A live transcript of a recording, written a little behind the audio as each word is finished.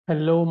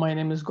Hello, my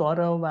name is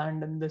Gaurav,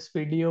 and in this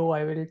video,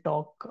 I will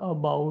talk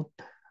about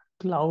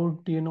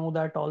cloud. You know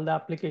that all the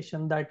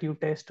application that you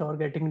test or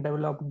getting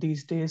developed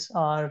these days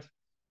are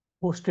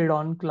hosted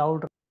on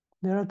cloud.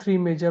 There are three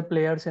major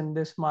players in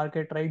this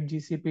market, right?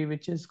 GCP,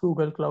 which is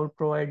Google Cloud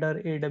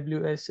Provider,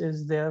 AWS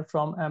is there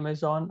from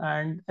Amazon,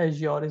 and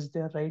Azure is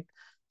there, right?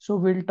 So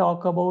we'll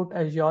talk about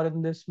Azure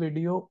in this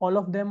video. All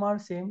of them are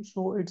same,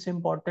 so it's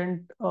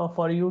important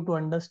for you to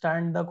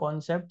understand the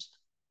concepts.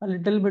 A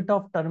little bit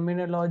of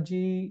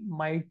terminology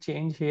might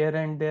change here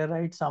and there,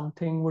 right?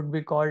 Something would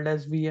be called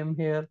as VM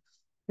here.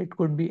 It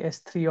could be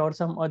S3 or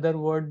some other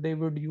word they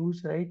would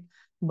use, right?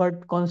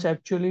 But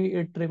conceptually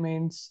it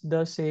remains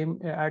the same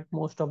at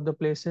most of the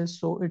places.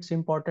 So it's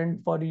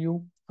important for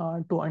you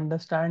to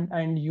understand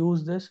and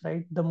use this,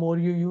 right? The more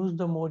you use,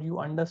 the more you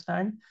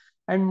understand.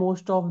 And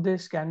most of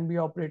this can be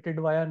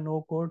operated via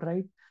no code,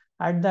 right?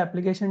 At the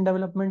application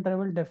development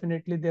level,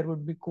 definitely there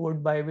would be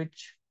code by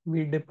which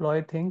we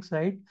deploy things,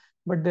 right?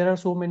 But there are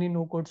so many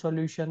no code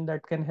solutions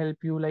that can help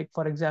you. Like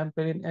for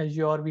example, in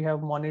Azure, we have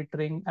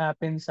monitoring app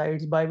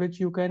insights by which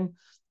you can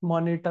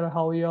monitor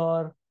how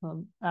your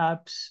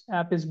app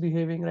is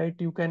behaving, right?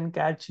 You can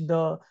catch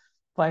the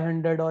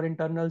 500 or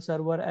internal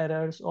server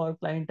errors or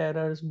client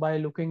errors by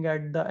looking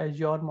at the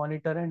Azure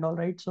monitor and all,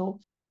 right? So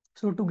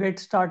to get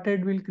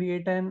started, we'll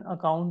create an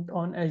account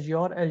on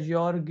Azure.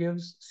 Azure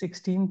gives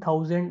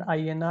 16,000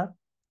 INR,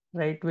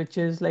 right? Which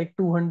is like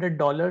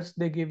 $200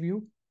 they give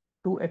you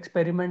to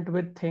experiment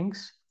with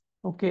things.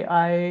 Okay,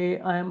 I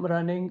am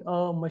running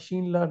a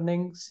machine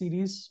learning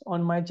series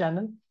on my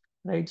channel,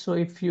 right? So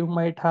if you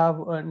might have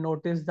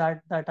noticed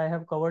that I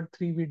have covered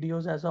three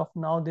videos as of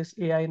now, this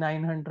AI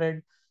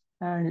 900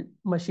 and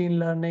machine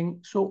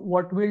learning. So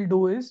what we'll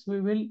do is we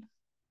will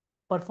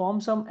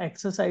perform some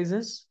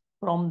exercises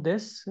from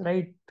this,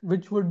 right?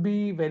 Which would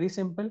be very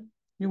simple.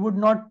 You would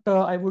not,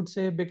 I would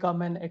say,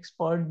 become an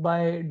expert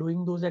by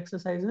doing those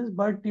exercises,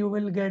 but you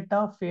will get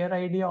a fair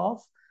idea of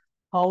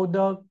how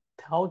the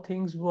how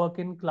things work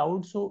in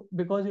cloud. So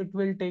because it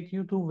will take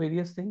you through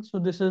various things. So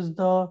this is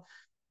the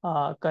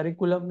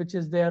curriculum which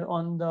is there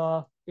on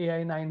the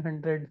AI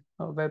 900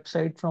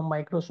 website from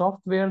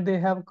Microsoft, where they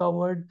have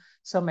covered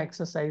some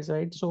exercise,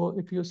 right? So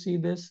if you see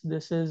this,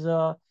 this is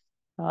a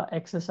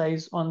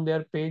exercise on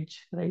their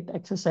page, right?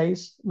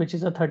 Exercise, which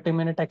is a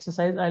 30-minute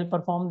exercise. I'll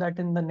perform that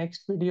in the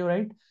next video,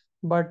 right?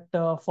 But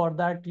for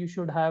that, you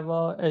should have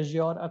a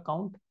Azure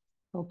account.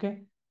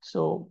 Okay.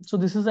 So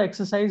this is the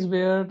exercise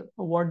where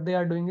what they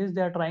are doing is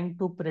they are trying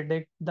to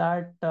predict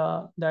that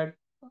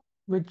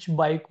which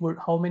bike would,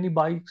 how many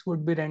bikes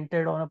would be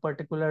rented on a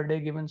particular day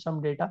given some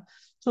data.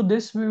 So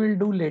this we will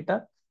do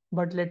later,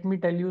 but let me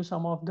tell you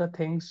some of the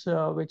things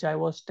which I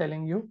was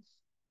telling you.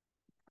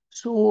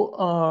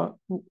 So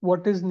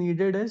what is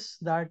needed is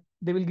that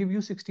they will give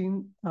you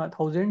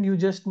 16,000. You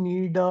just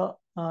need a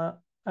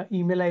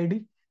email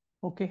ID.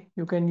 Okay,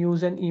 you can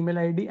use an email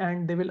ID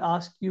and they will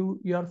ask you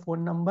your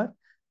phone number.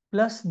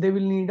 Plus they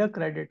will need a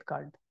credit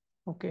card.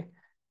 Okay,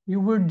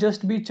 you would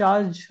just be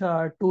charged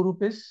 2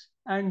 rupees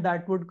and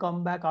that would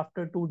come back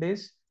after 2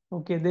 days.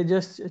 Okay, they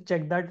just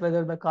check that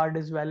whether the card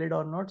is valid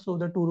or not. So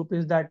the 2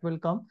 rupees that will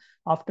come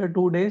after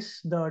 2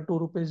 days, the 2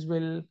 rupees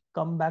will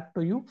come back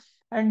to you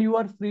and you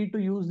are free to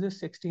use this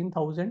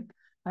 16,000.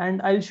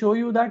 And I'll show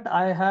you that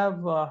I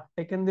have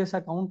taken this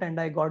account and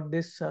I got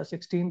this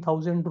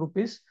 16,000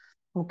 rupees.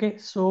 Okay,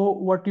 so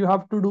what you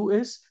have to do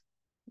is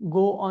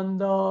go on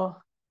the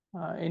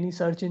any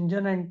search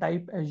engine and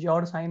type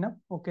Azure sign up.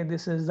 Okay,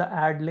 this is the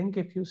ad link.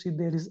 If you see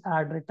there is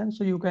ad written,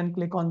 so you can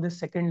click on this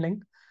second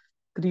link,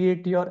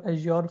 create your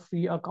Azure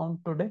free account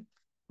today.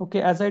 Okay,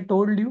 as I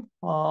told you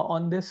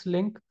on this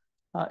link,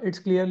 it's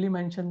clearly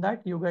mentioned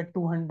that you get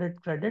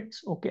 200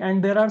 credits. Okay,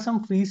 and there are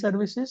some free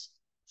services.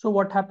 So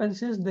what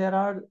happens is there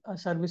are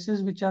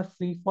services which are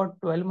free for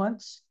 12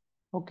 months.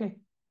 Okay,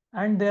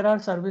 and there are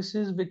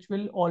services which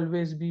will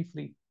always be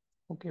free.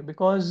 Okay,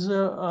 because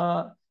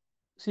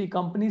see,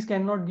 companies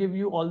cannot give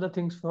you all the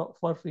things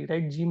for free,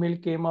 right?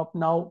 Gmail came up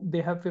now,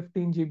 they have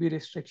 15 GB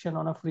restriction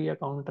on a free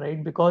account,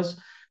 right? Because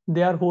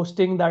they are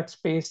hosting that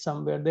space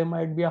somewhere. There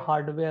might be a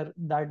hardware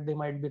that they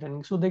might be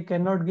running. So they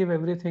cannot give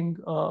everything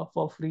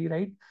for free,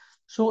 right?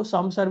 So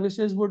some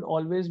services would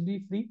always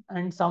be free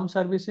and some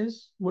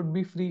services would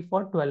be free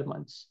for 12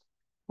 months.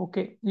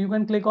 Okay, you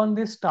can click on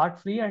this start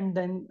free and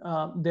then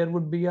there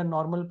would be a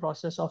normal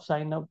process of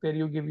sign up where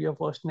you give your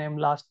first name,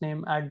 last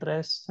name,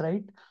 address,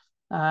 right?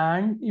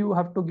 And you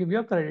have to give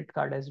your credit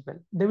card as well.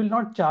 They will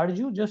not charge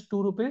you, just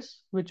 2 rupees,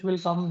 which will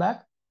come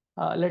back.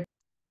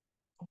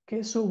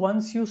 Okay, so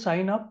once you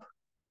sign up,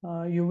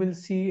 you will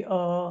see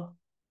a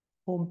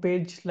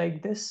homepage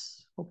like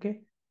this.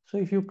 Okay, so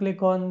if you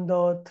click on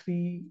the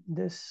three,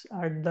 this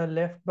at the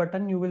left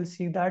button, you will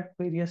see that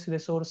various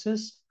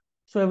resources.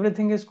 So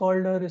everything is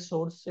called a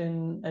resource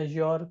in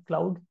Azure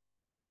Cloud.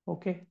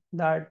 Okay,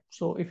 that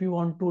so if you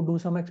want to do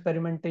some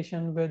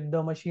experimentation with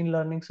the machine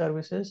learning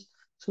services,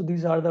 so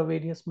these are the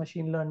various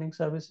machine learning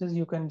services.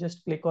 You can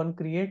just click on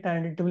create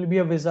and it will be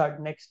a wizard,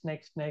 next,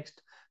 next,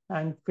 next,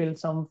 and fill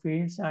some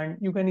fields and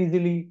you can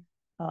easily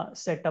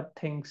set up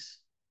things,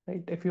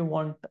 right? If you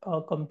want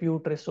a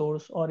compute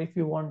resource or if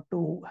you want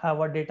to have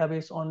a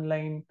database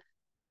online,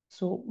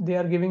 so they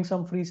are giving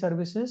some free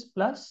services,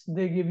 plus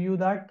they give you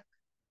that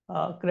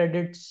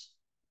credits,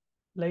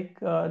 like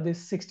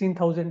this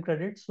 16,000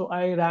 credits. So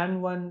I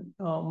ran one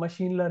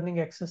machine learning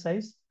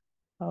exercise,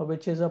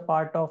 which is a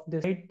part of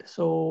this, right?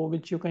 So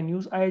which you can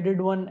use. I did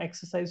one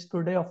exercise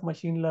today of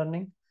machine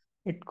learning.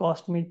 It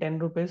cost me 10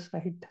 rupees,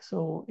 right?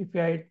 So if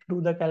I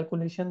do the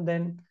calculation,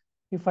 then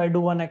if I do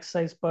one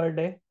exercise per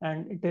day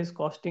and it is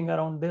costing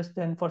around this,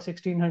 then for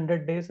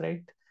 1600 days,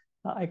 right,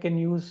 I can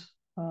use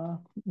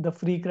the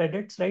free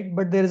credits, right?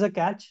 But there is a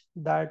catch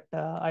that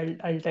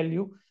I'll tell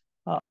you.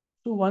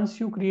 So once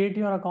you create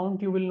your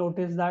account, you will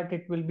notice that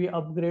it will be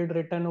upgrade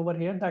written over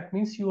here. That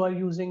means you are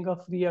using a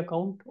free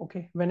account.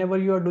 Okay. Whenever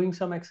you are doing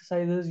some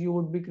exercises, you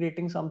would be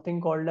creating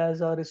something called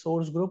as a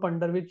resource group,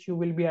 under which you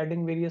will be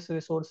adding various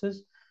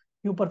resources.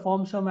 You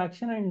perform some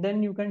action and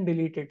then you can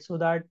delete it, so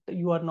that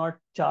you are not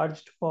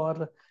charged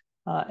for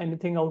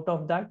anything out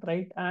of that,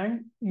 right?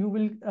 And you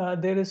will,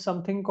 there is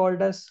something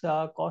called as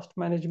cost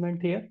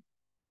management here.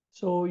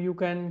 So you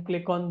can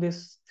click on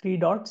this three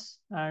dots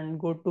and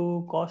go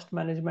to cost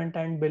management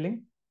and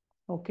billing.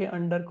 Okay,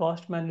 under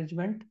cost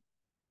management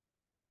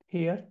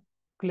here,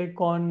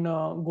 click on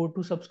go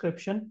to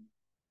subscription,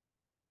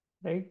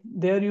 right?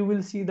 There you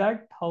will see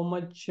that how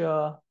much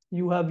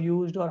you have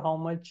used or how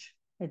much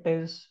it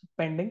is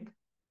pending,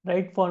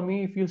 right? For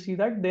me, if you see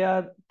that they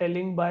are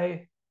telling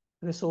by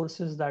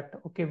resources that,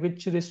 okay,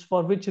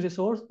 for which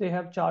resource they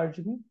have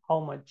charged me how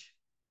much.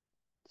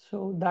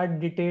 So that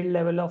detailed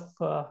level of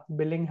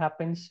billing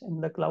happens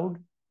in the cloud.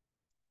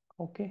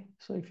 Okay,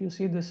 so if you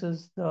see, this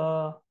is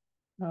the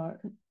uh,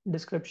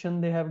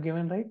 description they have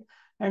given, right?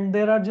 And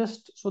there are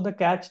just, so the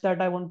catch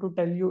that I want to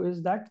tell you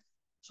is that,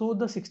 so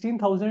the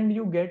 16,000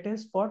 you get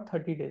is for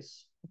 30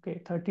 days.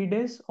 Okay, 30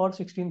 days or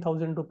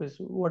 16,000 rupees,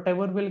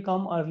 whatever will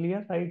come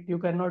earlier, right? You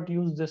cannot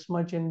use this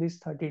much in these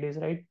 30 days,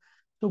 right?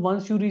 So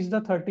once you reach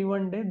the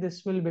 31 day,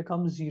 this will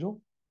become zero.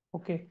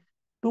 Okay,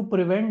 to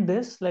prevent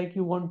this, like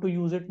you want to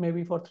use it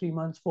maybe for 3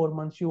 months, 4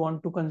 months, you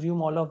want to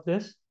consume all of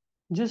this,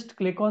 just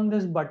click on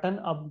this button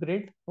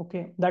upgrade.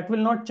 Okay, that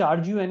will not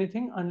charge you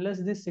anything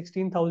unless this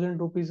 16,000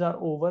 rupees are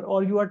over,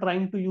 or you are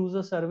trying to use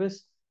a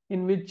service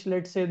in which,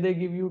 let's say, they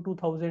give you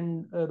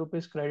 2,000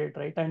 rupees credit,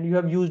 right, and you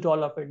have used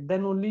all of it,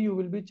 then only you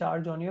will be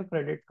charged on your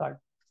credit card.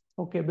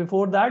 Okay,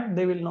 before that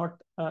they will not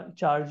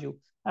charge you.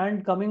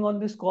 And coming on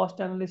this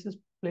cost analysis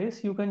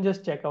place, you can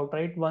just check out,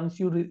 right? Once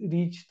you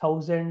reach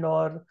 1,000,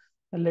 or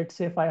let's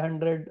say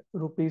 500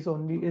 rupees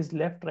only is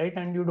left, right,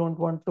 and you don't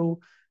want to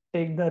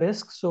take the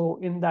risk, so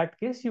in that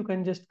case you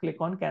can just click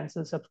on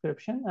cancel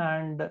subscription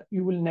and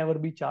you will never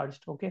be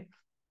charged. Okay,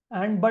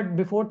 and but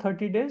before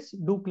 30 days,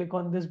 do click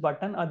on this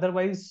button,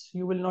 otherwise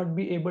you will not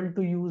be able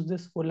to use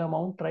this full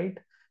amount, right?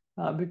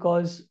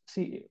 Because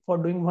see, for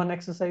doing one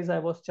exercise I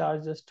was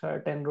charged just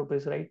 10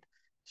 rupees, right?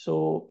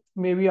 So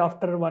maybe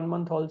after 1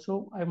 month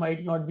also I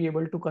might not be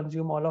able to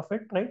consume all of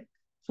it, right?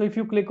 So if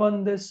you click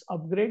on this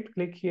upgrade,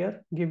 click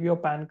here, give your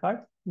PAN card,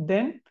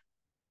 then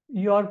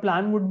your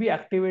plan would be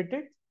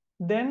activated.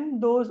 Then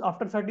those,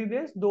 after 30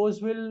 days,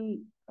 those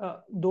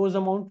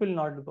amount will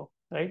not go,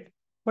 right?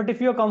 But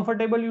if you're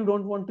comfortable, you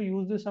don't want to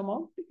use this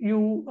amount,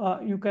 you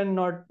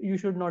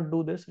should not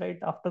do this, right?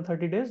 After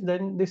 30 days,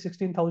 then the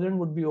 16,000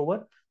 would be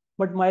over.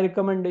 But my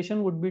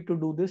recommendation would be to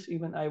do this.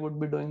 Even I would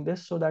be doing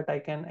this so that I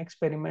can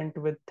experiment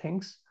with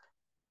things.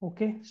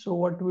 Okay, so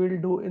what we'll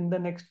do in the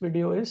next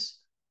video is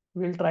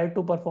we'll try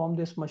to perform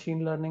this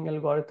machine learning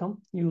algorithm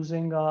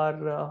using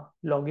our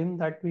login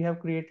that we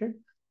have created.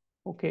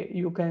 Okay,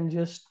 you can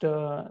just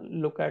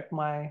look at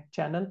my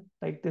channel.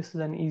 Like, this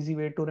is an easy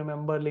way to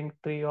remember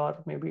Linktree,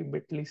 or maybe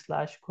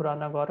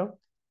bit.ly/Khurana Gaurav.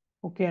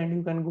 Okay, and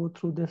you can go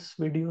through this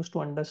videos to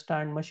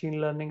understand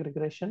machine learning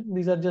regression.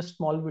 These are just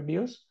small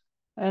videos.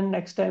 And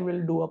next time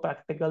we'll do a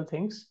practical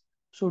things.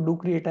 So do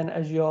create an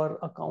Azure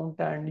account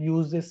and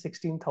use this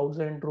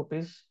 16,000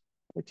 rupees,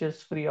 which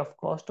is free of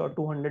cost, or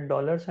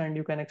 $200, and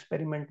you can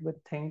experiment with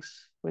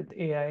things with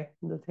AI,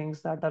 the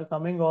things that are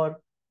coming, or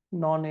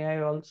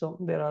non-AI also.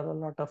 There are a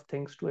lot of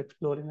things to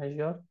explore in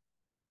Azure.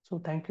 So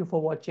thank you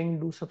for watching.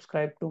 Do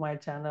subscribe to my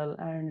channel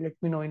and let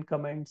me know in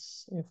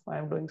comments if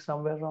I'm doing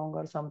somewhere wrong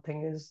or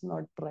something is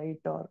not right,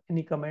 or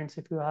any comments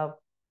if you have.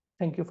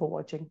 Thank you for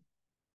watching.